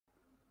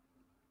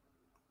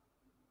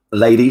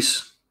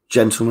Ladies,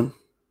 gentlemen,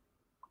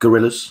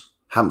 gorillas,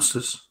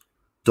 hamsters,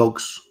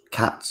 dogs,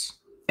 cats,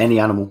 any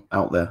animal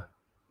out there.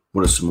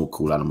 What are some more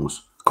cool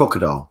animals?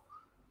 Crocodile,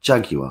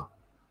 jaguar,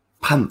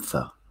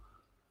 panther,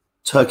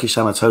 Turkish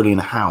Anatolian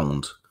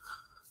hound,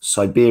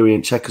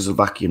 Siberian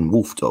Czechoslovakian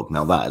wolf dog.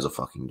 Now that is a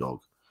fucking dog.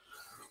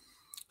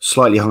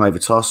 Slightly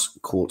hungover Tusk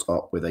caught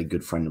up with a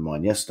good friend of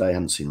mine yesterday.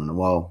 Hadn't seen him in a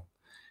while.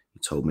 He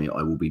told me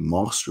I will be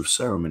master of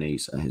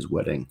ceremonies at his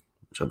wedding,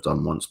 which I've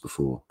done once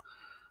before.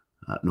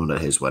 Not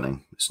at his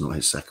wedding. It's not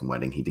his second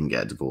wedding. He didn't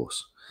get a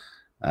divorce.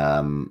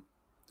 But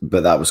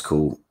that was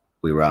cool.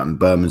 We were out in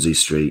Bermondsey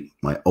Street,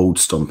 my old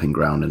stomping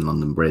ground in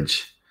London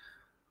Bridge.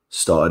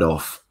 Started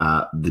off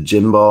at the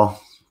Gin Bar,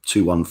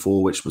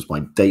 214, which was my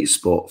date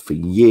spot for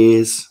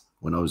years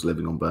when I was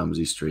living on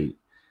Bermondsey Street.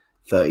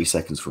 30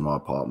 seconds from our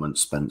apartment.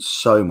 Spent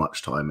so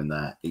much time in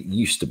there. It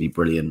used to be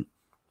brilliant.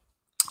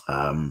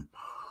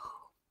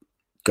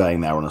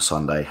 Going there on a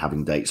Sunday,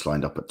 having dates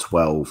lined up at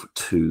 12,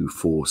 2,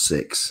 4,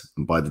 6.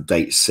 And by the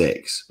date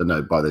 6,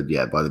 by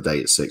the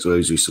date 6, I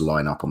always used to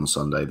line up on the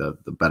Sunday, the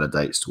better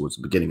dates towards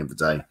the beginning of the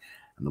day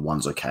and the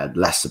ones I cared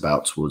less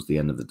about towards the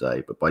end of the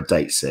day. But by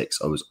date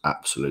 6, I was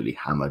absolutely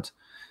hammered.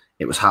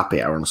 It was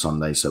happy hour on a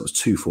Sunday, so it was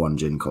 2 for 1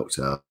 gin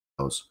cocktails.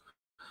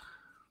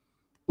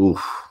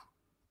 Oof.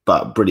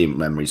 But brilliant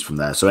memories from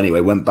there. So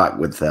anyway, went back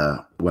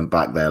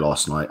there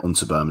last night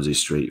onto Bermondsey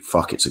Street.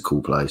 Fuck, it's a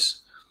cool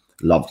place.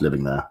 Loved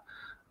living there.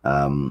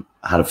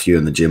 Had a few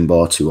in the Gin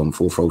Bar,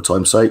 214 for old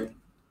time's sake.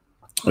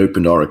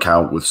 Opened our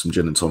account with some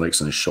gin and tonics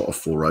and a shot of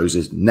Four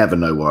Roses. Never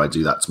know why I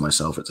do that to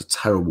myself. It's a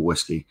terrible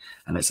whiskey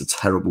and it's a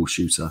terrible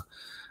shooter.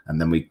 And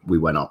then we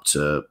went up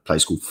to a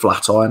place called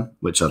Flatiron,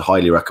 which I'd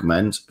highly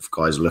recommend if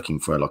guys are looking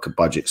for like a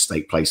budget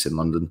steak place in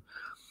London.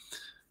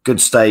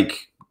 Good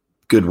steak,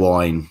 good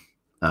wine,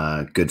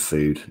 good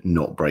food,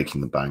 not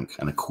breaking the bank,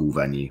 and a cool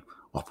venue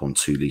up on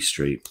Tooley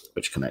Street,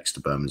 which connects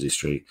to Bermondsey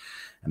Street.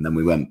 And then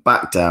we went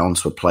back down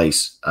to a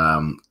place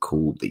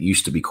that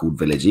used to be called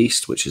Village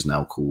East, which is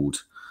now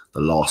called The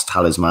Last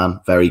Talisman.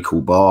 Very cool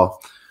bar,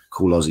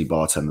 cool Aussie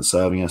bartender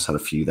serving us, had a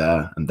few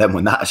there. And then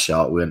when that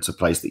shut, we went to a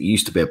place that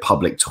used to be a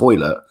public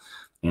toilet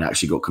and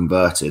actually got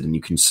converted. And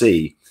you can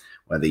see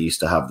where they used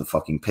to have the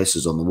fucking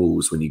pisses on the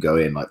walls when you go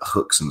in, like the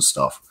hooks and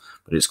stuff.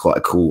 But it's quite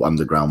a cool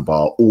underground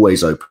bar,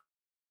 always open,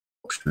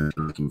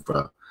 looking for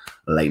a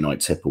late night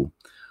tipple.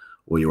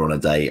 Or you're on a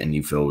date and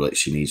you feel like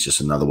she needs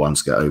just another one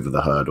to get over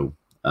the hurdle.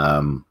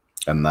 And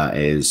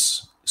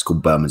it's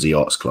called Bermondsey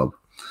Arts Club.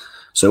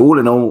 So all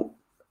in all,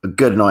 a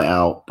good night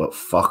out, but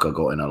fuck, I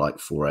got in at like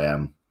 4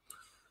 a.m.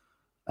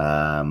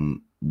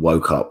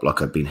 Woke up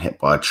like I'd been hit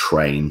by a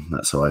train.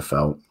 That's how I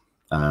felt.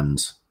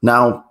 And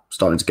now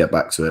starting to get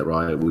back to it,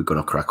 right? We're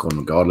going to crack on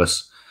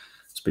regardless.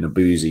 It's been a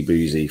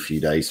boozy few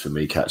days for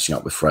me catching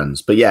up with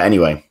friends. But yeah,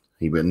 anyway,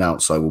 he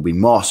announced I will be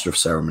master of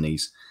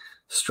ceremonies,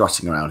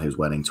 strutting around his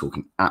wedding,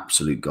 talking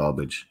absolute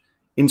garbage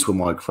into a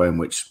microphone,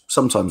 which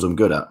sometimes I'm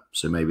good at.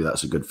 So maybe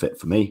that's a good fit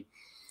for me.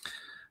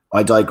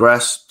 I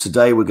digress.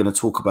 Today, we're going to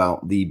talk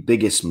about the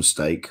biggest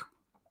mistake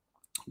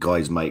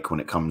guys make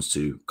when it comes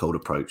to cold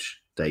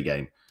approach day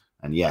game.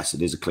 And yes,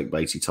 it is a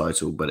clickbaity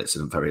title, but it's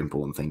a very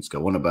important thing to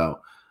go on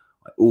about.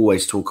 I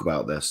always talk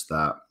about this,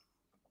 that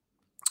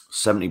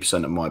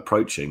 70% of my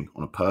approaching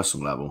on a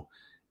personal level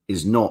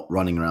is not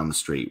running around the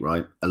street,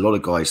 right? A lot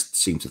of guys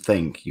seem to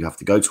think you have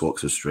to go to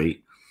Oxford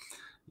Street,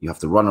 you have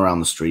to run around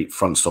the street,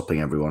 front stopping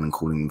everyone and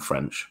calling them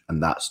French,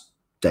 and that's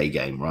day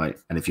game, right?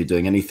 And if you're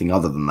doing anything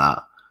other than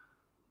that,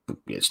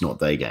 it's not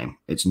day game.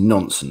 It's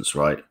nonsense,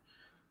 right?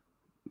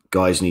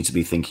 Guys need to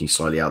be thinking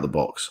slightly out of the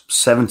box.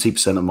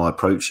 70% of my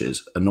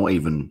approaches are not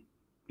even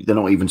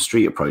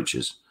street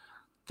approaches.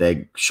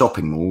 They're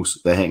shopping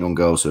malls. They're hitting on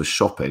girls who are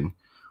shopping,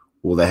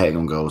 or they're hitting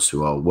on girls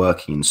who are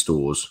working in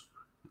stores,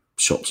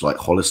 shops like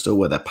Hollister,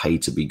 where they're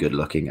paid to be good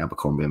looking,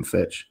 Abercrombie and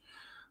Fitch,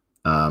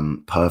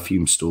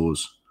 perfume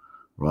stores,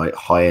 right?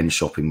 High-end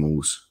shopping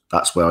malls.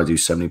 That's where I do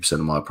 70% of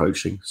my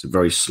approaching. It's a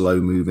very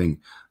slow moving,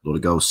 a lot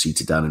of girls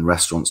seated down in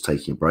restaurants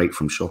taking a break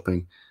from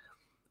shopping.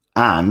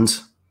 And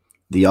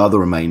the other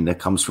remainder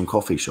comes from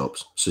coffee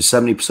shops. So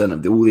 70%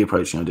 of all the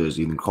approaching I do is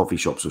either coffee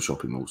shops or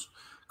shopping malls.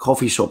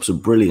 Coffee shops are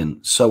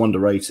brilliant, so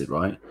underrated,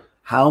 right?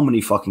 How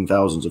many fucking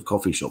thousands of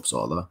coffee shops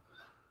are there?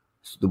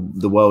 It's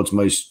the world's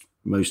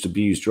most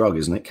abused drug,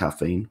 isn't it?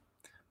 Caffeine.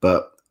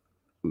 But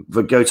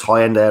go to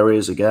high-end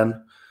areas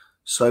again.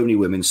 So many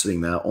women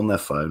sitting there on their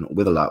phone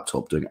with a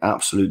laptop doing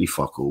absolutely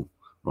fuck all,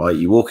 right?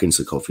 You walk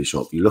into the coffee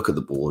shop, you look at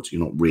the board,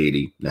 you're not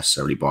really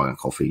necessarily buying a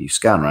coffee. You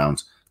scan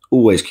around,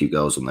 always cute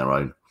girls on their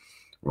own,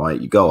 right?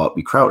 You go up,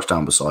 you crouch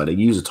down beside her,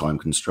 use a time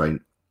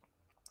constraint.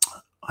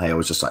 Hey, I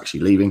was just actually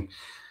leaving,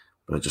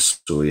 but I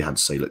just saw you had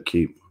to say, look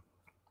cute.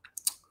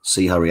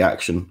 See her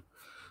reaction.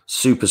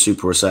 Super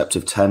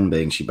receptive. 10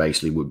 being she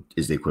basically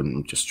is the equivalent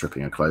of just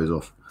stripping her clothes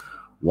off.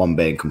 1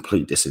 being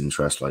complete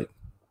disinterest, like,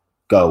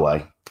 go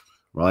away.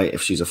 Right?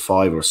 If she's a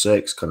 5 or a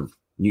 6, kind of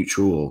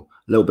neutral or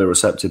a little bit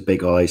receptive,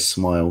 big eyes,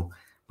 smile,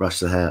 brush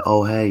the hair.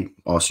 Oh, hey,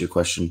 ask you a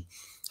question.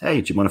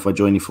 Hey, do you mind if I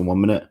join you for 1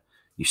 minute?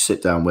 You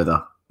sit down with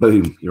her.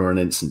 Boom, you're on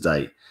an instant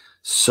date.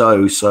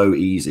 So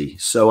easy,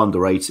 so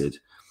underrated.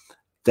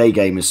 Day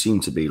gamers seem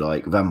to be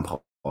like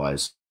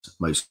vampires.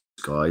 Most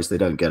guys, they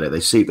don't get it.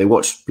 They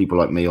watch people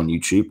like me on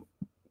YouTube,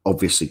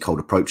 obviously cold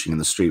approaching in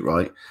the street,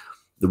 right?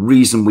 The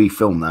reason we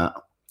film that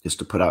is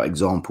to put out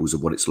examples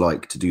of what it's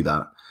like to do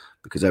that,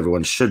 because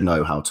everyone should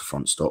know how to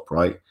front stop,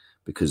 right?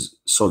 Because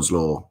sod's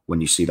law,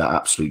 when you see that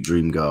absolute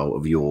dream girl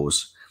of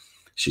yours,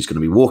 she's going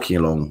to be walking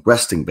along,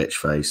 resting bitch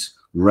face,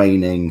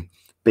 raining,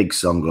 big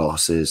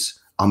sunglasses,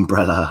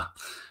 umbrella,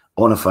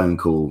 on a phone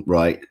call,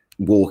 right?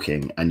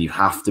 Walking, and you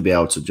have to be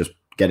able to just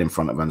get in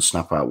front of her and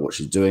snap out what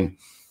she's doing.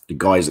 The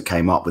guys that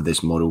came up with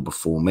this model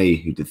before me,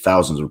 who did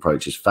thousands of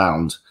approaches,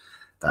 found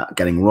that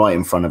getting right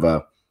in front of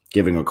her,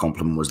 giving her a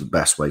compliment was the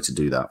best way to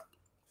do that.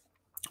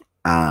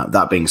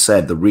 That being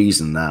said, the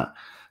reason that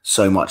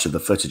so much of the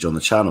footage on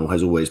the channel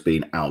has always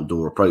been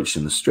outdoor approach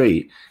in the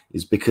street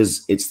is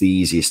because it's the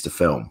easiest to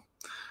film,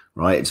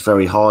 right? It's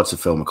very hard to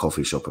film a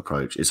coffee shop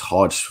approach. It's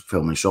hard to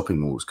film in shopping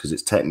malls because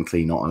it's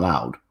technically not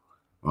allowed,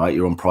 right?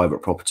 You're on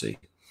private property.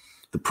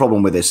 The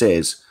problem with this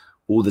is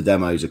all the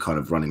demos are kind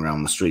of running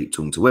around the street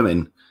talking to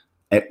women.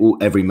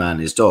 Every man,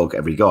 his dog,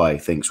 every guy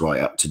thinks,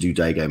 right, to do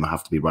day game, I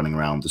have to be running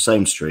around the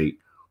same street,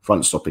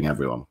 front stopping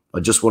everyone. I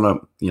just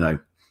want to,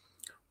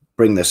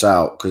 bring this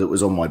out because it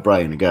was on my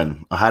brain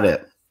again. I had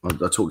it.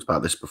 I talked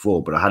about this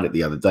before, but I had it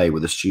the other day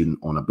with a student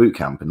on a boot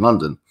camp in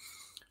London.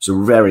 It's a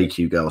very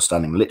cute girl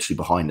standing literally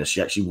behind us.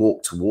 She actually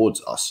walked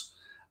towards us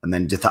and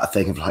then did that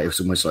thing of like, it was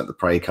almost like the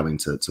prey coming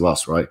to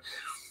us, right?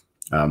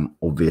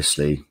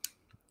 Obviously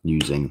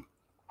using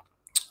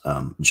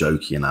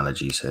jokey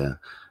analogies here.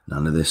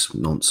 None of this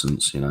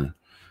nonsense,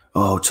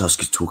 Oh,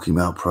 Tusk is talking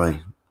about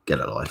prey. Get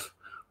a life,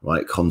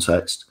 right?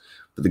 Context.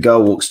 But the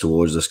girl walks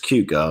towards us,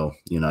 cute girl,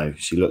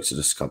 she looks at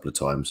us a couple of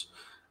times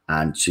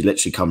and she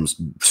literally comes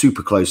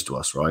super close to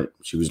us, right?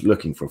 She was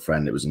looking for a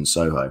friend. It was in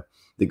Soho.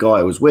 The guy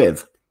I was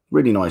with,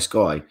 really nice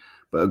guy,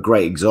 but a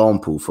great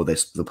example for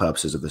the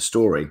purposes of the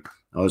story.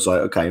 I was like,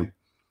 okay,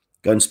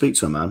 go and speak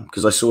to her, man.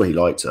 Because I saw he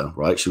liked her,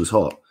 right? She was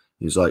hot.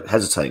 He was like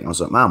hesitating. I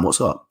was like, man,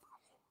 what's up?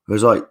 He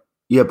was like,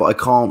 yeah, but I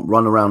can't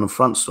run around and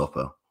front stop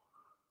her.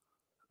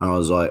 And I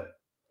was like,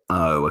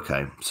 oh,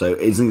 okay. So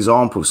it's an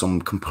example of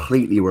someone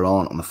completely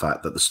reliant on the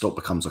fact that the stop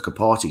becomes like a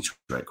party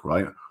trick,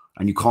 right?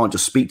 And you can't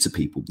just speak to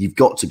people. You've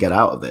got to get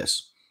out of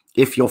this.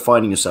 If you're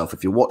finding yourself,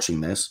 if you're watching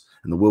this,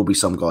 and there will be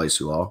some guys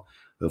who are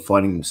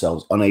finding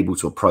themselves unable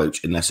to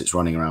approach unless it's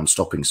running around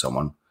stopping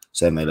someone,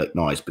 saying they look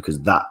nice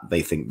because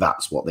they think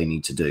that's what they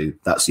need to do.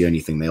 That's the only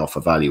thing they offer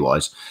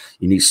value-wise.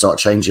 You need to start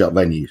changing up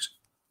venues.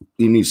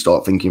 You need to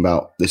start thinking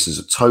about this as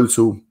a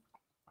total...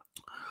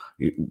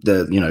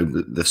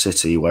 the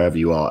city, wherever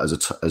you are,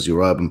 as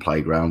your urban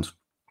playground,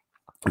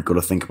 you've got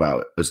to think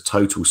about it as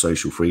total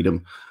social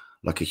freedom,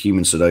 like a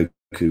human Sudoku.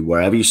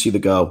 Wherever you see the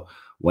girl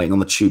waiting on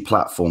the tube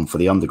platform for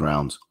the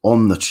underground,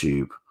 on the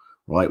tube,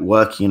 right,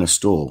 working in a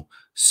store,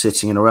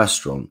 sitting in a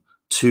restaurant,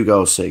 2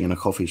 girls sitting in a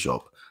coffee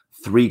shop,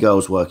 3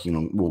 girls walking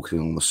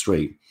on the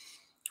street,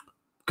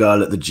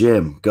 girl at the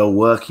gym, girl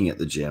working at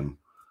the gym,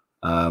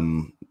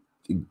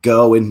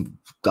 girl in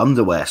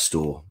underwear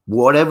store,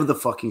 whatever the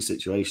fucking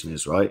situation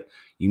is, right?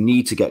 You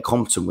need to get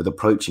competent with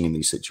approaching in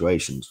these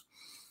situations.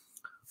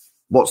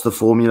 What's the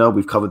formula?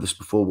 We've covered this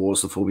before.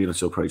 What's the formula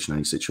to approach in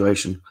any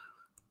situation?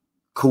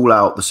 Call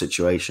out the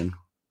situation,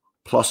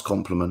 plus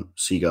compliment,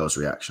 see girl's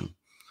reaction.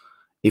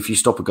 If you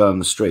stop a girl in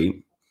the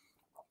street,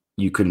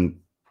 you can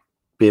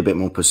be a bit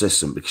more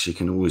persistent because she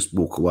can always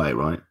walk away,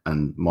 right?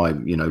 And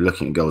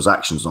looking at girls'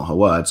 actions, not her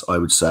words, I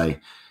would say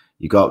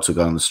you go up to a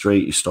girl on the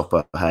street, you stop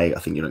her, hey, I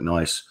think you look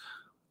nice,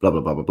 blah,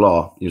 blah, blah, blah,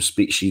 blah. You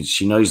speak.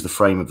 She knows the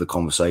frame of the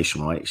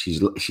conversation, right?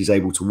 She's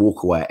able to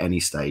walk away at any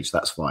stage.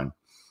 That's fine.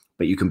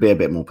 But you can be a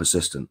bit more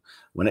persistent.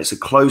 When it's a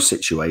closed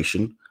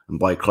situation, and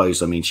by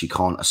closed, I mean she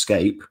can't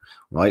escape,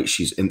 right?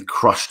 She's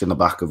crushed in the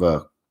back of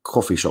a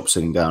coffee shop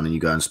sitting down and you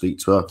go and speak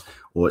to her.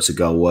 Or it's a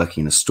girl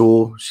working in a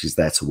store. She's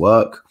there to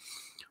work.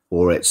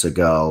 Or it's a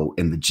girl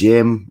in the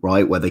gym,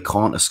 right, where they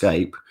can't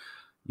escape.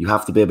 You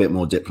have to be a bit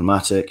more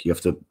diplomatic. You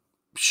have to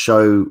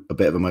show a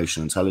bit of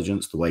emotional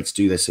intelligence. The way to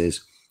do this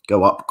is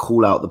go up,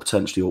 call out the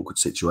potentially awkward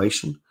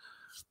situation,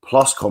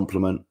 plus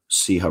compliment,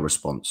 see her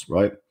response,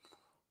 right?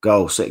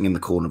 Girl sitting in the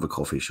corner of a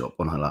coffee shop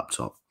on her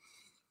laptop.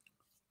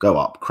 Go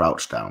up,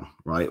 crouch down,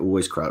 right?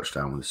 Always crouch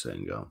down with a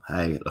sitting girl.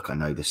 Hey, look, I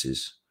know this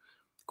is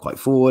quite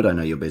forward. I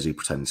know you're busy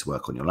pretending to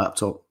work on your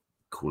laptop,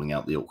 calling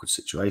out the awkward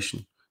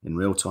situation in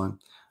real time.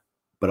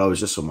 But I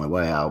was just on my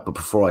way out. But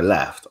before I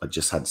left, I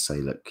just had to say,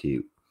 look,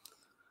 cute.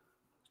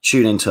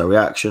 Tune into her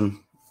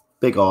reaction,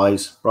 big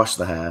eyes, brush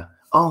the hair.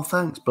 Oh,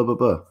 thanks, blah, blah,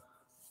 blah.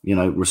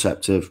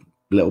 Receptive,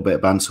 a little bit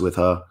of banter with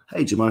her.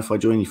 Hey, do you mind if I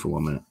join you for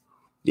 1 minute?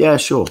 Yeah,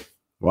 sure.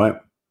 Right?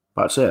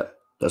 That's it.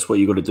 That's what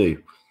you got to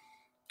do.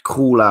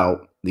 Call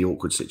out the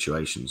awkward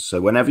situations.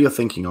 So whenever you're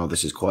thinking, oh,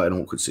 this is quite an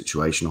awkward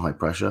situation, high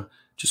pressure,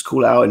 just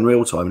call it out in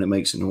real time and it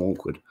makes it not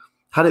awkward.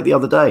 Had it the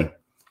other day,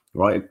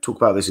 right? I talk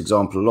about this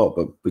example a lot,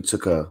 but we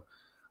took a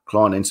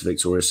client into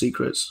Victoria's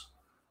Secrets,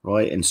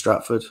 right, in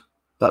Stratford.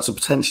 That's a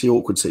potentially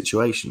awkward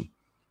situation.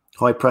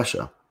 High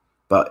pressure.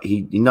 But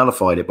he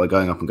nullified it by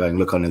going up and going,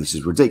 look, I know this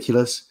is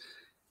ridiculous.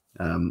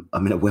 I'm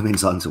in a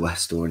women's underwear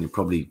store and you're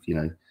probably,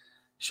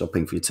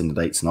 shopping for your Tinder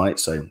date tonight.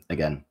 So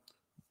again,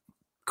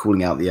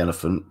 calling out the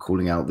elephant,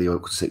 calling out the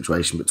awkward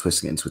situation, but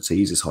twisting it into a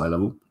tease is high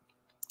level.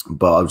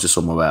 But I was just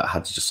on my way out. I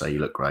had to just say, you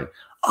look great.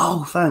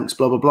 Oh, thanks,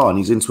 blah, blah, blah. And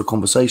he's into a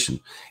conversation.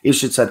 He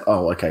should have said,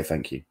 oh, okay,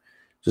 thank you.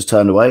 Just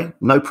turned away.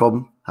 No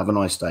problem. Have a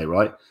nice day,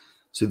 right?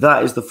 So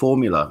that is the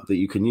formula that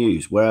you can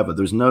use wherever.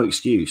 There's no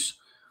excuse,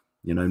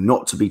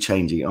 not to be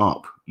changing it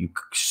up. You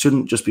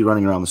shouldn't just be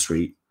running around the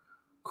street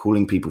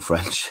calling people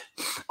French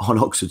on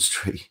Oxford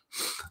Street.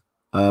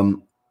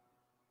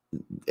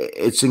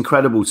 It's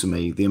incredible to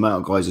me the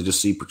amount of guys I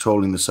just see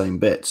patrolling the same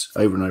bits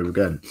over and over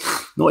again.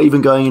 Not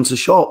even going into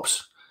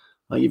shops.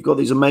 Like, you've got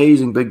these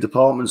amazing big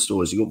department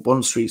stores. You've got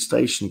Bond Street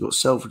Station. You've got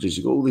Selfridges.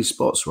 You've got all these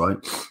spots, right?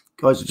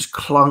 Guys are just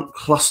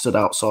clustered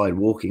outside,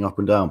 walking up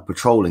and down,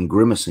 patrolling,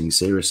 grimacing,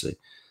 seriously.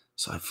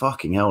 It's like,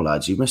 fucking hell,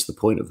 lads, you missed the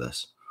point of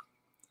this.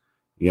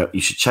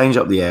 You should change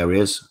up the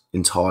areas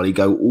entirely,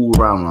 go all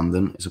around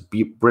London. It's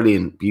a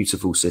brilliant,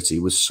 beautiful city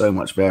with so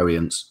much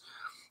variance.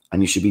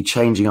 And you should be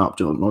changing up,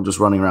 not just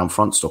running around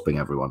front stopping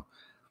everyone.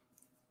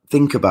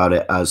 Think about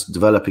it as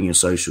developing your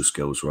social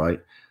skills, right?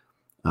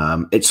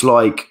 It's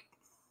like,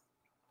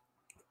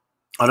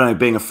 I don't know,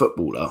 being a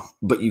footballer,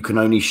 but you can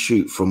only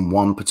shoot from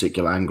one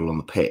particular angle on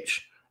the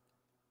pitch.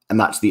 And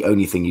that's the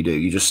only thing you do.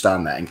 You just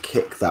stand there and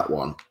kick that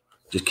one.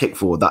 Just kick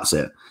forward, that's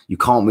it. You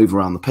can't move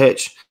around the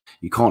pitch.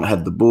 You can't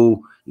head the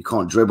ball. You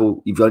can't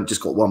dribble. You've only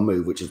just got one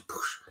move, which is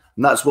push.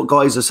 And that's what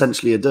guys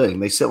essentially are doing.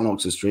 They sit on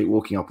Oxford Street,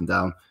 walking up and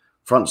down,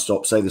 front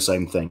stop, say the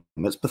same thing.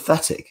 And that's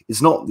pathetic.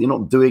 You're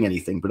not doing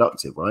anything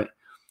productive, right?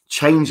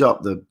 Change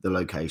up the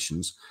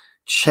locations.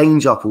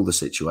 Change up all the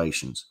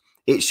situations.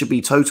 It should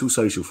be total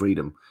social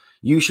freedom.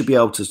 You should be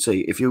able to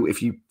see, if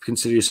you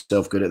consider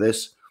yourself good at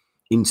this,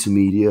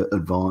 intermediate,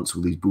 advanced,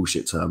 all these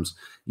bullshit terms,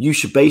 you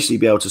should basically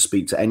be able to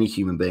speak to any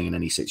human being in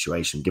any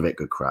situation, give it a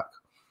good crack.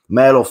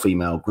 Male or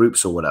female,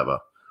 groups or whatever.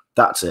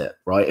 That's it,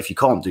 right? If you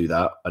can't do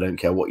that, I don't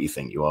care what you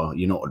think you are.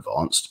 You're not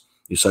advanced.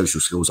 Your social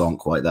skills aren't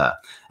quite there.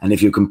 And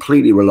if you're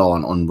completely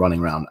reliant on running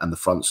around and the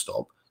front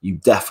stop, you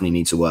definitely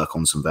need to work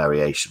on some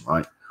variation,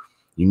 right?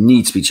 You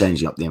need to be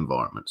changing up the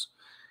environment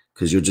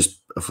because you're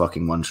just a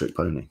fucking one-trick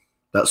pony.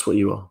 That's what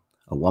you are.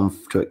 A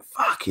one-trick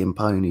fucking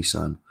pony,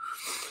 son.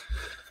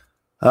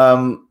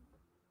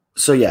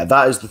 So yeah,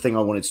 that is the thing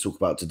I wanted to talk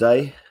about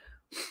today.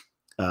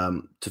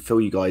 To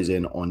fill you guys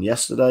in on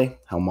yesterday,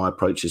 how my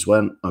approaches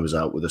went. I was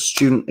out with a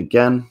student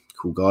again,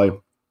 cool guy.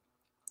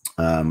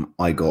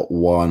 I got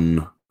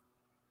one.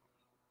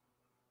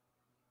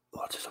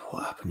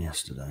 What happened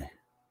yesterday?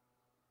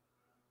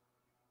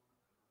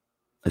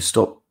 I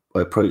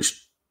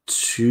approached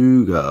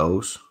two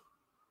girls.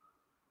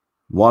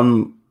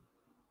 One,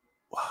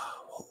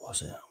 what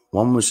was it?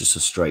 One was just a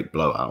straight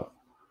blowout.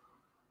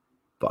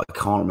 But I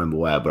can't remember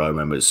where, but I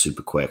remember it's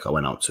super quick. I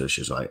went up to her.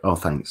 She was like, oh,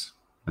 thanks.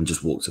 And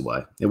just walked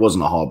away. It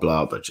wasn't a hard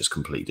blowout, but just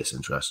complete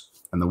disinterest.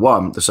 And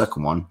the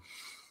second one,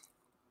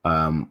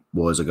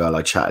 was a girl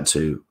I chatted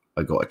to.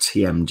 I got a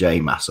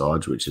TMJ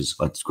massage, which is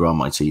I grind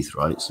my teeth,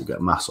 right? So get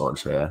a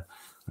massage here.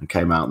 And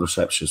came out, and the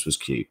receptionist was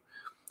cute.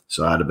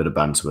 So I had a bit of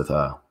banter with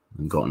her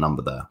and got a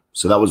number there.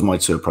 So that was my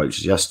two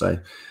approaches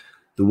yesterday.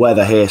 The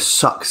weather here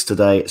sucks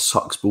today. It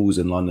sucks balls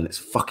in London. It's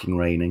fucking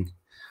raining.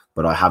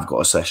 But I have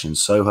got a session in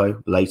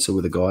Soho later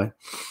with a guy.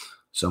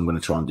 So I'm going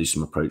to try and do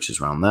some approaches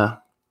around there.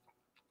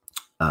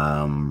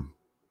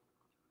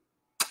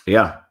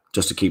 Yeah,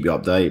 just to keep you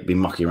updated, been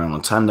mucking around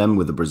on Tandem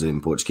with the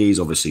Brazilian Portuguese.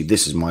 Obviously,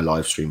 this is my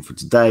live stream for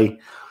today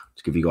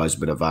to give you guys a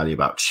bit of value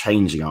about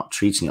changing up,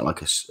 treating it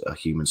like a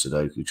human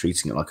Sudoku,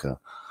 treating it like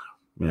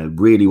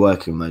really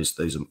working on those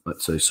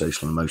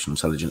social and emotional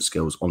intelligence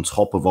skills on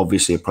top of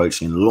obviously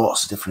approaching in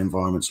lots of different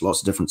environments,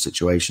 lots of different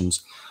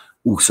situations.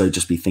 Also,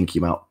 just be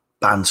thinking about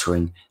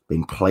bantering,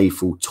 being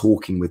playful,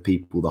 talking with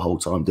people the whole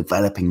time,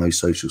 developing those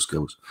social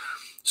skills.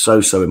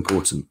 So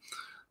important.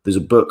 There's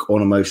a book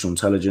on emotional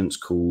intelligence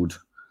called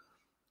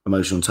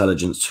Emotional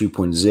Intelligence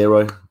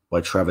 2.0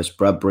 by Travis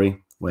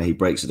Bradbury, where he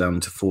breaks it down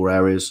into 4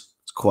 areas.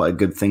 It's quite a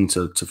good thing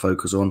to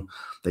focus on.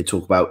 They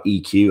talk about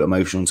EQ,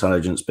 emotional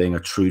intelligence, being a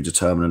true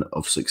determinant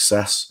of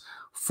success,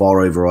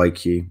 far over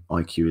IQ.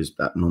 IQ is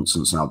that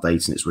nonsense and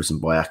outdated. It's written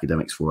by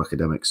academics for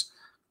academics,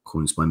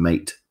 according to my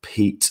mate,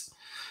 Pete.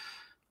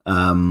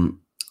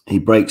 He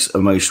breaks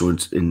emotional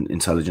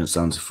intelligence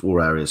down to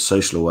 4 areas: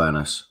 social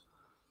awareness,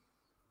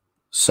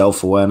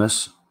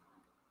 self-awareness,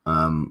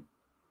 I've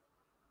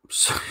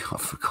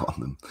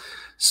forgotten them.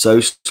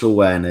 Social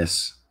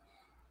awareness,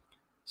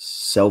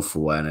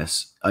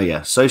 self-awareness. Oh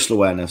yeah, social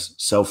awareness,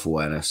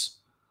 self-awareness,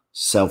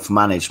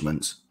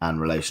 self-management, and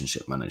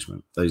relationship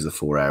management. Those are the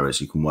 4 areas.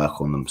 You can work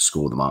on them,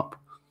 score them up.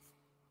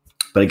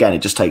 But again,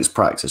 it just takes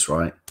practice,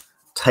 right?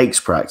 Takes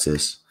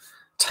practice.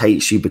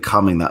 Takes you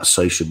becoming that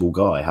sociable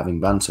guy, having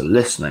banter,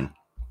 listening.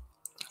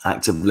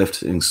 Active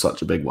listening is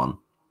such a big one.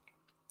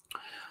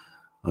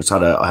 I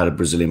had a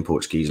Brazilian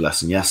Portuguese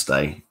lesson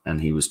yesterday,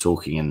 and he was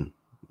talking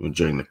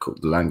during the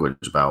language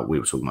we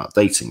were talking about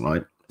dating,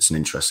 right? It's an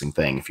interesting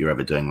thing. If you're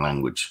ever doing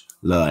language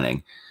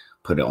learning,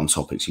 put it on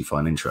topics you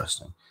find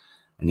interesting.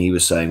 And he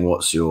was saying,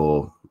 what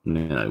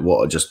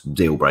are just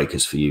deal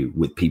breakers for you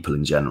with people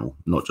in general,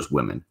 not just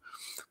women?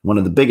 One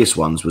of the biggest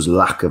ones was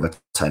lack of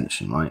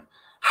attention, right?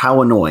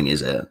 How annoying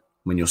is it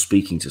when you're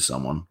speaking to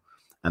someone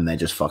and they're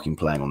just fucking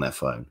playing on their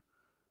phone?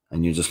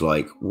 And you're just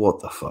like,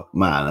 what the fuck?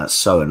 Man, that's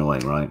so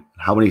annoying, right?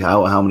 How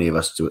many of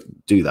us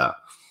do that?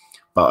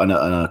 But on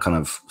a kind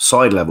of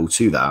side level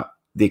to that,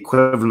 the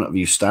equivalent of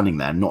you standing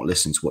there not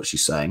listening to what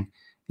she's saying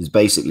is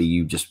basically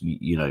you just,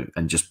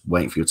 and just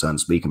waiting for your turn to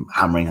speak and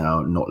hammering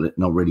her,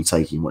 not really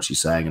taking what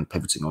she's saying and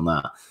pivoting on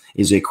that,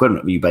 is the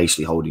equivalent of you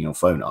basically holding your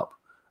phone up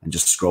and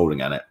just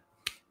scrolling at it.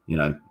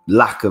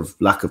 Lack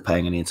of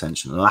paying any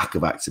attention, lack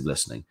of active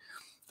listening.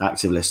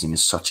 Active listening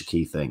is such a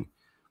key thing.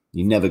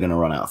 You're never going to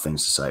run out of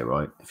things to say,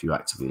 right, if you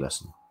actively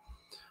listen.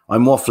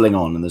 I'm waffling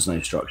on and there's no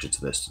structure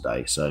to this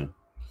today, so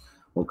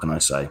what can I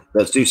say?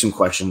 Let's do some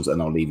questions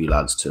and I'll leave you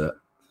lads to it.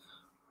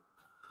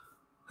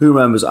 Who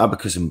remembers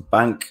Abacus and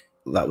Bank?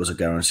 That was a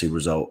guaranteed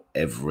result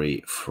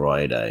every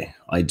Friday.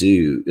 I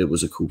do. It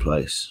was a cool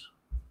place.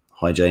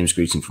 Hi, James.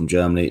 Greeting from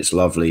Germany. It's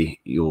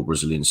lovely. Your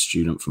Brazilian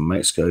student from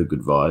Mexico.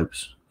 Good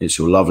vibes. It's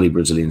your lovely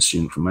Brazilian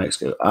student from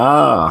Mexico.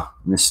 Ah,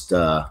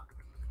 Mr.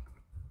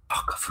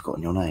 Fuck, I've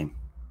forgotten your name.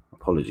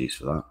 Apologies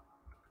for that.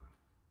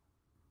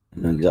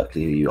 I know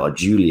exactly who you are.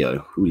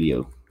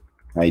 Julio.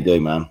 How you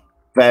doing, man?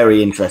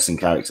 Very interesting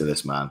character,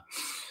 this man.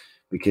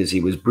 Because he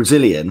was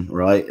Brazilian,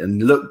 right,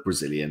 and looked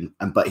Brazilian,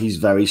 but he's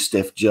very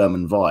stiff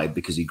German vibe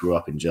because he grew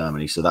up in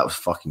Germany. So that was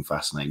fucking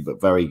fascinating, but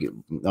very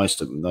good. Nice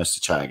to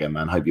chat again,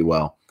 man. Hope you're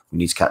well. We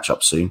need to catch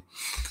up soon.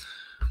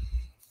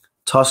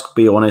 Tusk,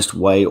 be honest,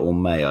 whey or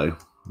mayo?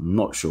 I'm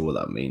not sure what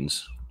that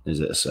means. Is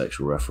it a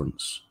sexual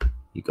reference?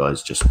 You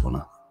guys just want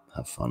to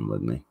have fun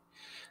with me.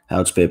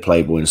 How to be a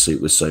playboy in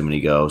suit with so many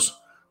girls?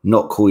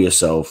 Not call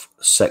yourself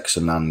sex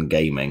and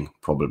gaming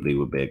probably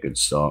would be a good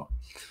start.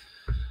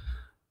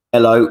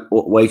 Hello,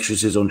 what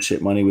waitress is on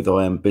chip money with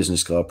IM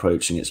business car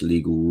approaching its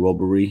legal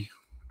robbery?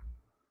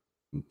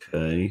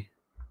 Okay.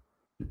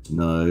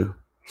 No.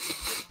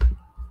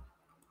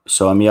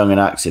 So I'm young and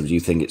active. Do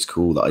you think it's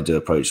cool that I do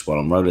approach while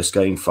I'm roller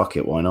skating? Fuck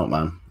it, why not,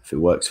 man? If it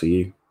works for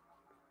you.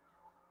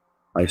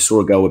 I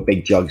saw a girl with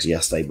big jugs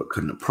yesterday but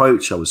couldn't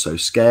approach. I was so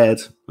scared.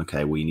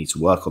 Okay, well, you need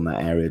to work on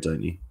that area,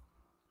 don't you?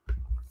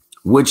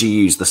 Would you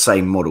use the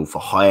same model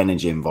for high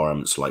energy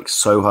environments like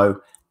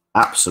Soho?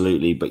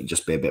 Absolutely, but you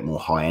just be a bit more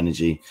high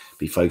energy,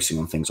 be focusing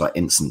on things like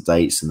instant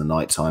dates in the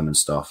nighttime and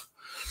stuff.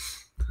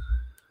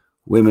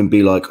 Women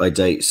be like, I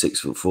date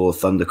 6'4"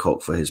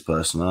 Thundercock for his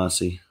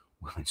personality.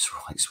 Women's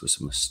rights was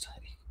a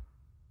mistake.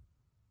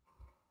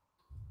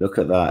 Look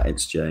at that,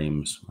 it's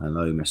James.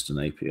 Hello, Mr.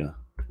 Napier.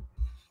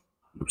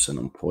 100%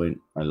 on point.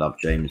 I love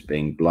James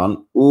being blunt.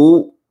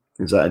 Ooh,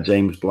 is that a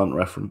James Blunt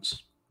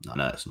reference?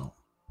 No, it's not.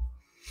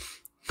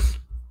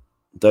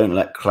 Don't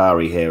let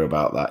Clary hear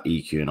about that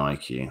EQ and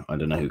IQ. I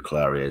don't know who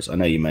Clary is. I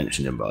know you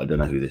mentioned him, but I don't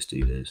know who this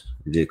dude is.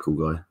 Is he a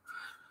cool guy?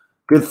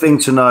 Good thing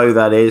to know,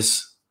 that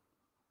is.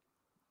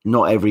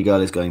 Not every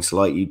girl is going to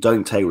like you.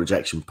 Don't take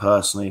rejection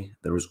personally.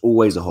 There is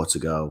always a hotter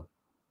girl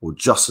or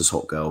just as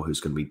hot girl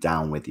who's going to be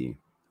down with you.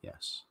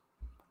 Yes,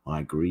 I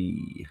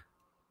agree.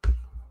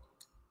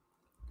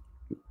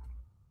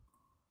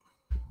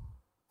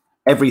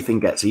 Everything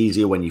gets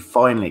easier when you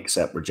finally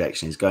accept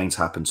rejection is going to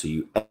happen to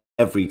you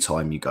every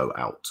time you go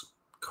out.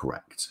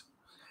 Correct.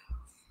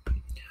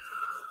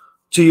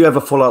 Do you ever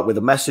follow up with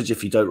a message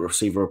if you don't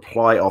receive a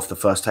reply after the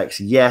first text?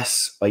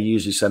 Yes, I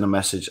usually send a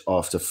message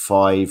after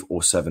 5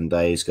 or 7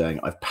 days going,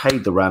 I've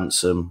paid the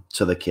ransom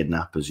to the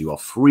kidnappers. You are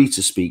free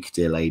to speak,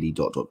 dear lady, ...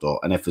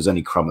 And if there's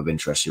any crumb of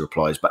interest, she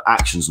replies. But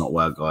action's not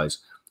word, guys.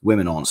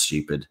 Women aren't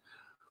stupid.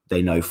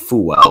 They know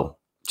full well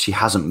she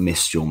hasn't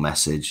missed your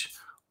message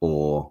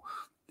or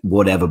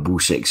whatever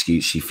bullshit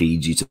excuse she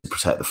feeds you to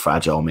protect the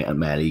fragile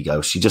male ego.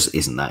 She just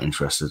isn't that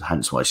interested,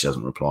 hence why she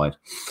hasn't replied.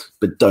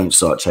 But don't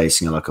start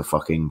chasing her like a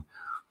fucking,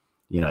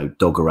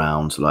 dog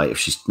around. Like, if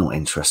she's not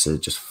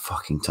interested, just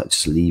fucking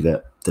just leave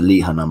it.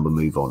 Delete her number,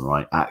 move on,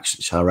 right?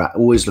 Actions.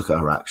 Always look at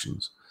her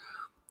actions.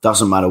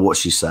 Doesn't matter what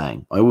she's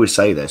saying. I always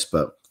say this,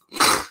 but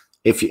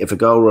if a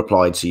girl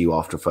replied to you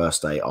after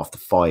first date, after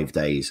 5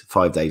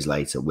 days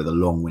later with a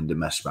long-winded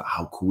message about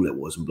how cool it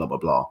was and blah, blah,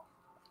 blah,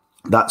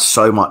 that's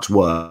so much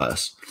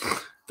worse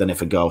than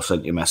if a girl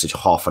sent you a message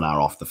half an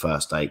hour after the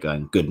first date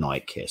going, good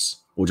night, kiss,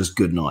 or just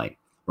good night,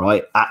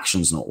 right?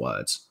 Actions, not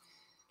words.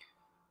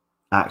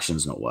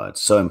 Actions, not words.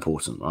 So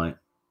important, right?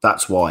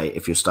 That's why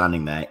if you're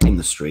standing there in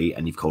the street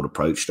and you've cold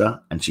approached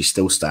her and she's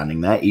still standing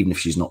there, even if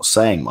she's not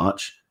saying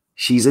much,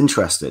 she's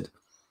interested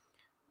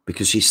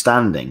because she's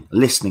standing,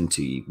 listening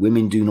to you.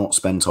 Women do not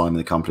spend time in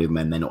the company of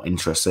men they're not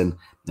interested in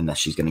unless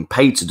she's getting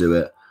paid to do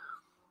it,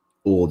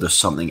 or there's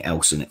something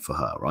else in it for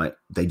her, right?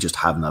 They just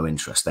have no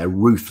interest. They're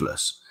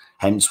ruthless.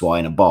 Hence why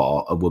in a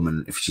bar, a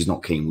woman, if she's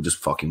not keen, will just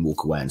fucking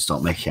walk away and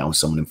start making out with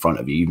someone in front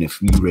of you, even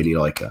if you really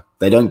like her.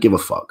 They don't give a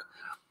fuck.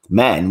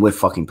 Men, we're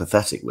fucking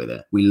pathetic with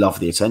it. We love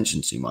the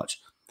attention too much.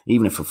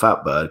 Even if a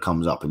fat bird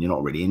comes up and you're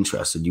not really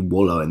interested, you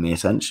wallow in the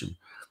attention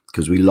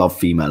because we love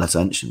female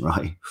attention,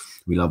 right?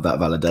 We love that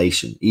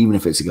validation. Even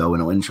if it's a girl we're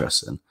not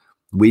interested in,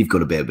 we've got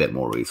to be a bit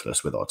more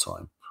ruthless with our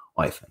time,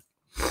 I think.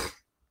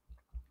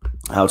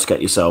 How to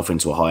get yourself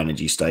into a high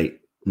energy state,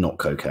 not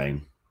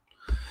cocaine.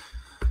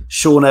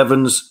 Sean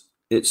Evans,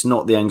 it's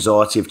not the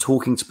anxiety of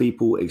talking to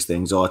people, it's the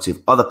anxiety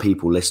of other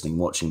people listening,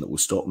 watching that will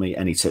stop me.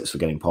 Any tips for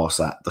getting past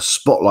that? The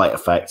spotlight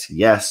effect,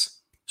 yes.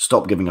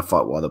 Stop giving a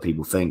fuck what other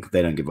people think.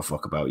 They don't give a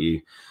fuck about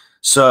you.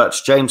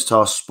 Search James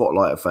Tusk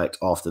Spotlight Effect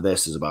after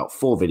this. There's about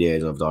 4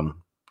 videos I've done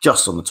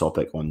just on the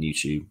topic on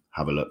YouTube.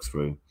 Have a look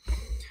through.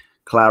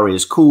 Clary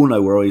is cool,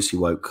 no worries. He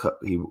wrote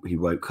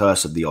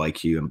Curse of the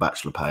IQ and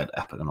Bachelor Pad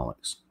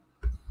Economics.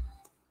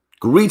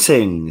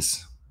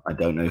 Greetings. I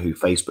don't know who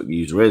Facebook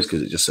user is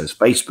because it just says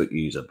Facebook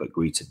user, but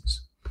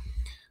greetings.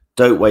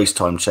 Don't waste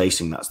time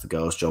chasing. That's the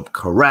girl's job.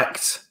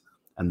 Correct.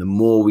 And the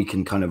more we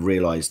can kind of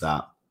realize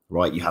that,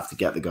 right, you have to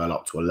get the girl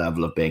up to a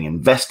level of being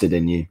invested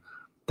in you.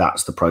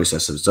 That's the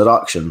process of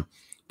seduction.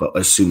 But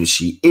as soon as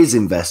she is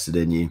invested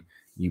in you,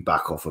 you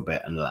back off a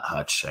bit and let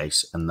her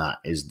chase. And that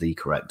is the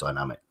correct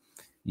dynamic.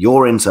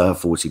 You're into her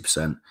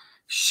 40%.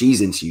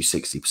 She's into you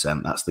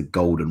 60%. That's the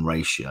golden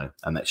ratio.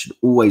 And that should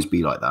always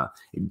be like that.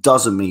 It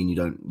doesn't mean you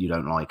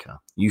don't like her.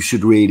 You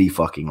should really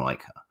fucking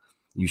like her.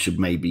 You should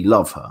maybe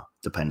love her.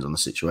 Depends on the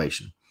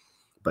situation.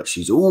 But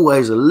she's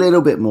always a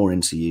little bit more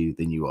into you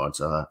than you are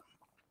to her.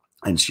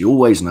 And she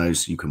always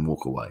knows you can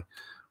walk away,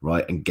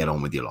 right? And get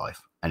on with your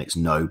life. And it's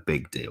no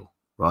big deal,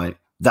 right?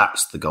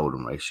 That's the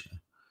golden ratio.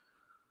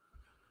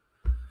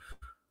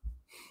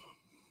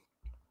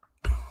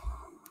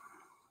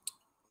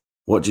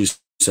 What do you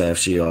say if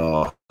she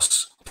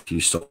asks if you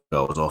stop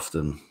girls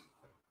often?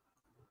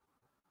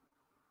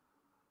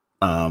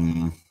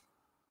 No,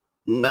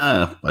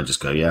 I just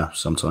go, yeah,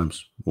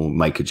 sometimes. Or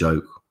make a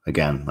joke.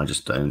 Again, I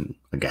just don't.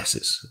 I guess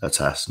it's a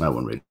test. No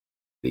one really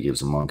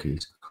gives them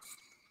monkeys.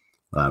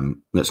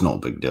 It's not a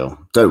big deal.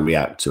 Don't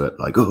react to it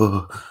like,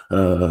 oh,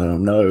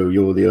 no,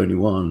 you're the only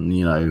one,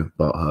 you know,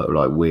 but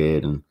like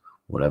weird and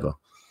whatever.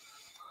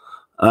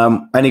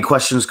 Any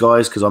questions,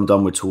 guys? Because I'm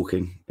done with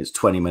talking. It's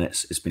 20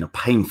 minutes. It's been a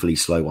painfully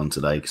slow one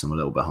today because I'm a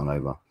little bit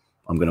hungover.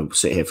 I'm going to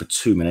sit here for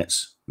 2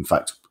 minutes. In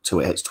fact, till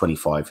it hits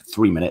 25,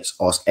 3 minutes.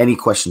 Ask any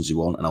questions you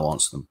want and I'll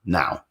answer them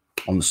now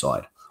on the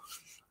side.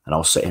 And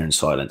I'll sit here in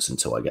silence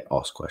until I get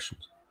asked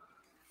questions.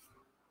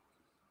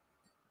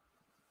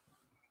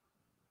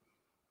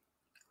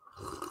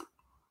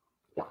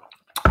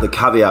 The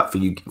caveat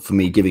for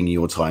me giving you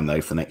your time,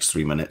 though, for the next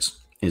 3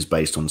 minutes is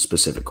based on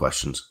specific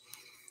questions.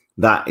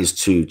 That is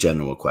too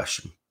general a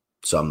question,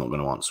 so I'm not going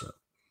to answer it.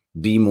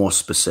 Be more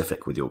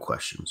specific with your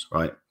questions,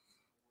 right?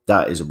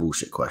 That is a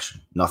bullshit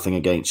question. Nothing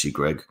against you,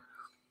 Greg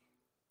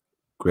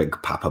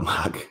Papa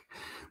Mag,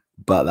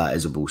 but that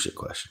is a bullshit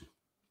question.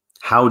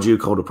 How do you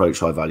cold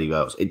approach high value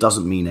girls? It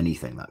doesn't mean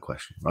anything, that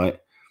question, right?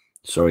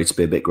 Sorry to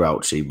be a bit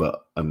grouchy,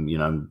 but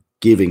I'm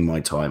giving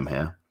my time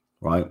here,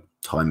 right?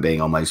 Time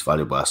being our most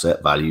valuable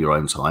asset. Value your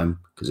own time,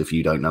 because if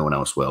you don't, no one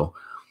else will.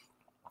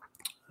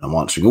 I'm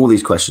answering all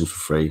these questions for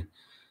free.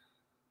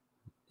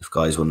 If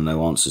guys want to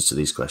know answers to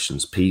these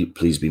questions,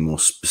 please be more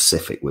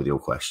specific with your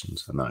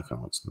questions, and then I can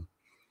answer them.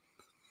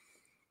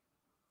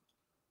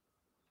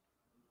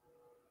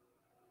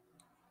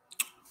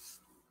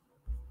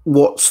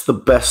 What's the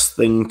best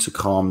thing to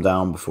calm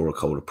down before a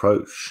cold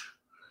approach?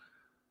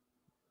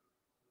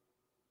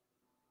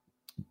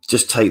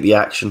 Just take the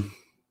action.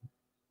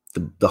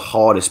 The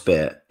hardest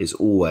bit is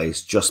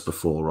always just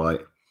before, right?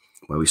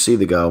 Where we see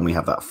the girl and we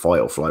have that fight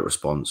or flight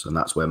response, and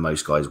that's where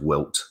most guys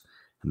wilt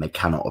and they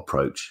cannot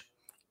approach.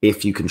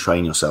 If you can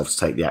train yourself to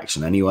take the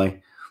action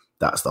anyway,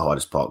 that's the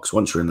hardest part. Because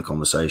once you're in the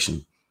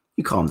conversation,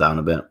 you calm down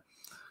a bit.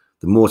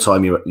 The more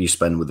time you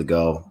spend with the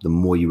girl, the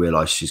more you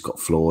realize she's got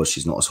flaws.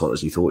 She's not as hot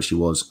as you thought she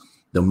was.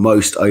 The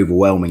most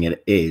overwhelming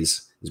it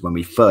is when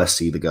we first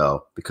see the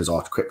girl, because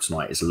our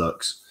kryptonite is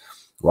looks,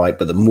 right?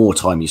 But the more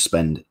time you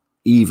spend,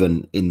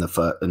 even in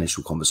the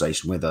initial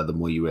conversation with her, the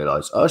more you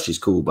realize, oh, she's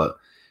cool, but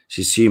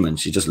she's human.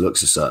 She just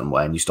looks a certain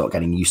way, and you start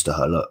getting used to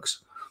her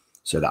looks.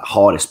 So that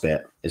hardest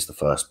bit is the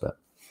first bit.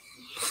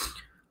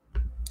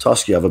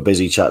 Tusk, you have a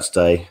busy chat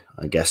today.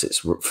 I guess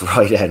it's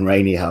Friday and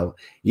rainy. How?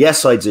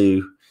 Yes, I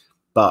do.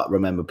 But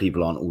remember,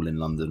 people aren't all in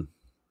London.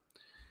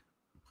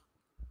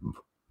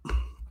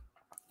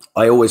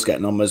 I always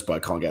get numbers, but I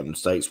can't get them in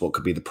States. What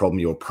could be the problem?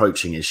 You're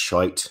approaching is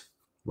shite,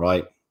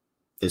 right?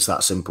 It's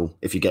that simple.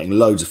 If you're getting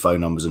loads of phone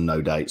numbers and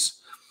no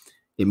dates,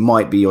 it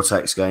might be your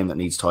text game that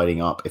needs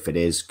tidying up. If it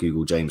is,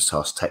 Google James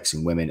Tusk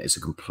texting women. It's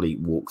a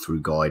complete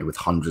walkthrough guide with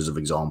hundreds of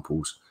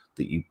examples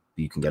that you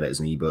can get it as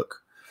an ebook.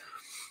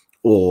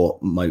 Or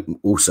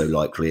also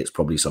likely, it's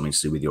probably something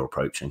to do with your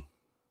approaching,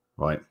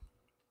 right?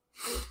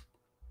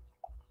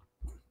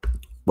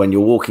 When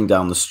you're walking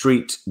down the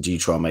street, do you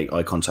try and make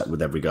eye contact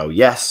with every girl?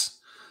 Yes.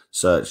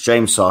 Search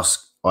James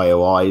Tusk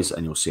IOIs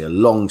and you'll see a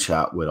long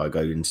chat where I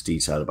go into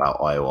detail about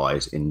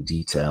IOIs in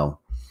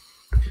detail.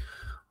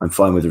 I'm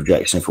fine with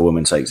rejection if a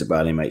woman takes it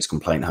badly and makes a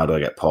complaint. How do I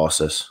get past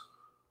this?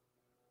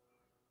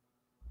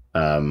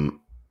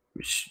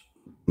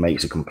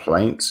 Makes a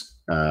complaint.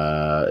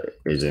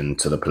 is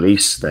into the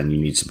police, then you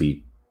need to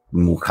be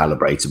more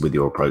calibrated with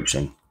your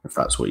approaching, if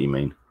that's what you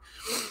mean.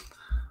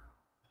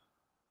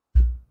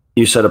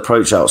 You said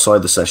approach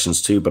outside the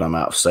sessions too, but I'm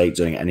out of state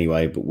doing it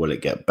anyway. But will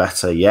it get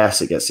better? Yes,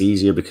 it gets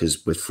easier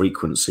because with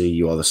frequency,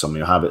 you are the sum of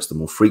your habits. The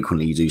more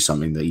frequently you do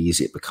something, the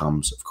easier it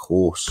becomes, of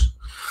course.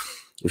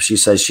 If she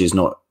says she is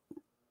not,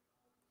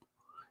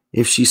 I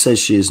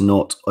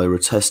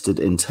retested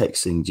in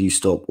texting, do you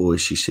stop or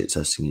is she shit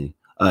testing you?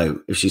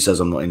 Oh, if she says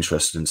I'm not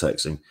interested in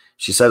texting,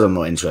 she says I'm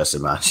not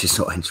interested, man. She's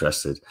not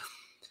interested.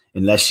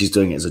 Unless she's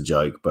doing it as a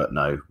joke, but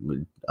no,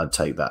 I'd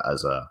take that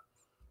as a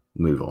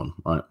move on,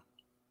 right?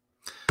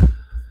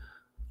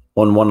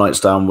 On one night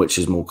stand, which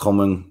is more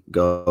common,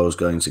 girls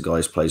going to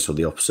guy's place or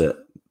the opposite?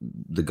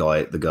 The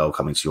girl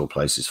coming to your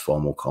place is far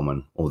more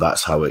common, or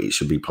that's how it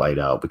should be played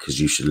out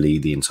because you should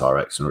lead the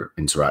entire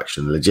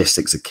interaction.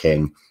 Logistics are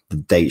king. The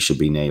date should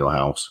be near your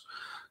house.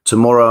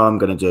 Tomorrow, I'm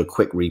going to do a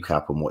quick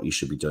recap on what you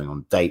should be doing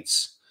on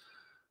dates.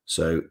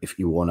 So if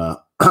you want to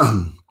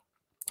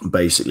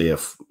basically a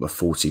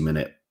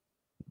 40-minute,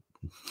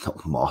 not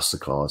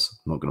masterclass,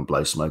 I'm not going to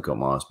blow smoke up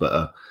my ass, but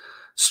a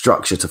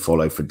structure to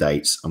follow for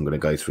dates, I'm going to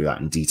go through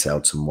that in detail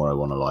tomorrow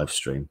on a live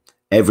stream.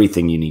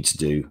 Everything you need to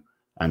do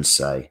and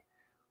say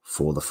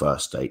for the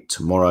first date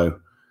tomorrow.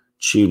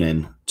 Tune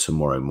in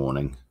tomorrow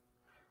morning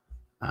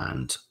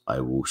and I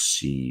will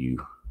see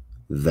you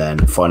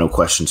then. Final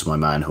question to my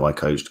man who I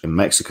coached in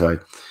Mexico.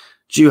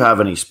 Do you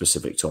have any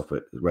specific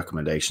topic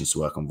recommendations to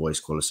work on voice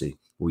quality?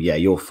 Well, yeah,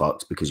 you're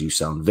fucked because you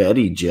sound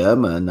very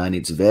German and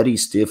it's very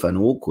stiff and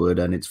awkward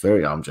and it's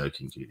very... I'm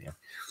joking, Julia.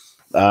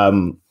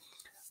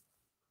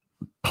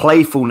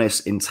 Playful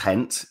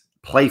intent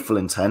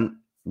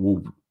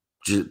will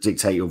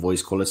dictate your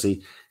voice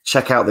quality.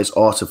 Check out this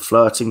Art of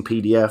Flirting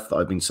PDF that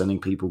I've been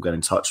sending people. Get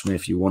in touch with me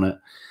if you want it.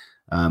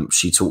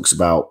 She talks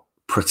about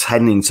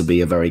pretending to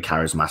be a very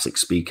charismatic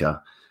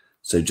speaker.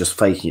 So just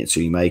faking it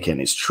till you make it.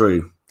 And it's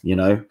true, you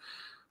know.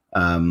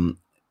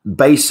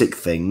 Basic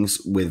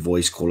things with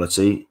voice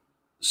quality: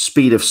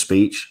 speed of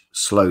speech,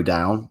 slow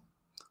down,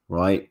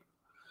 right?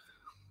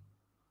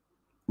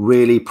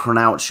 Really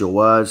pronounce your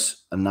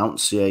words,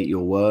 enunciate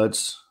your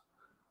words,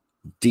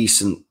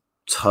 decent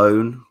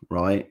tone,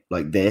 right?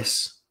 Like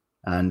this,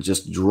 and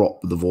just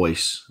drop the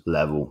voice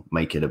level,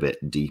 make it a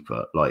bit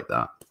deeper like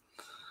that.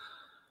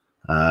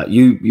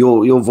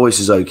 Your voice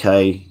is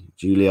okay,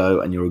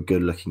 Julio, and you're a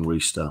good looking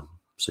rooster,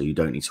 so you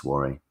don't need to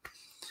worry.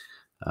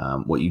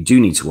 What you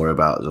do need to worry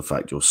about is the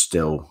fact you're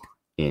still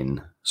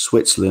in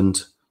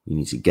Switzerland. You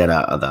need to get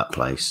out of that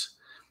place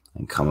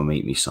and come and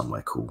meet me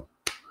somewhere cool.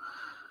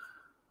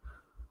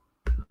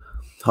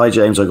 Hi,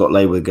 James. I got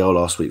laid with a girl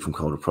last week from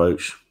cold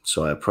approach.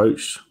 So I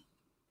approached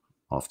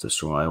after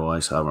strong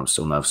IOIs. However, I'm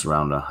still nervous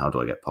around her. How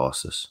do I get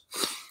past this?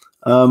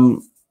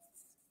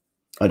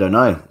 I don't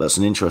know. That's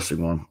an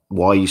interesting one.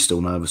 Why are you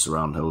still nervous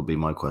around her would be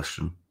my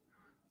question.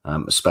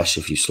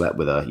 Especially if you slept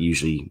with her.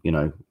 Usually, you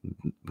know,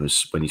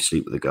 when you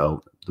sleep with a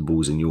girl, the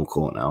ball's in your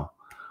court now,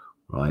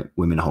 right?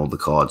 Women hold the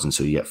cards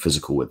until you get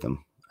physical with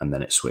them, and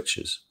then it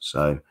switches.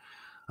 So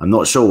I'm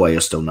not sure why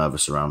you're still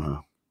nervous around her.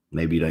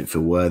 Maybe you don't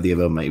feel worthy of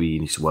her. Maybe you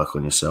need to work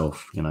on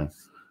yourself, you know, a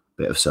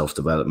bit of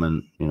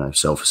self-development, you know,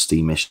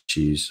 self-esteem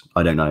issues.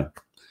 I don't know.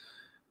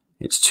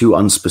 It's too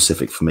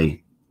unspecific for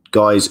me.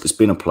 Guys, it's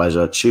been a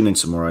pleasure. Tune in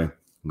tomorrow.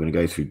 I'm going to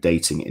go through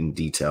dating in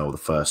detail, the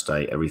first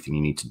day, everything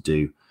you need to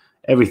do,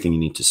 everything you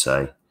need to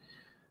say.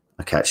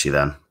 I'll catch you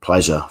then.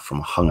 Pleasure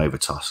from Hungover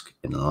Tusk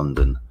in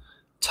London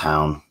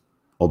town.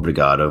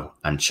 Obrigado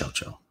and ciao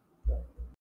ciao.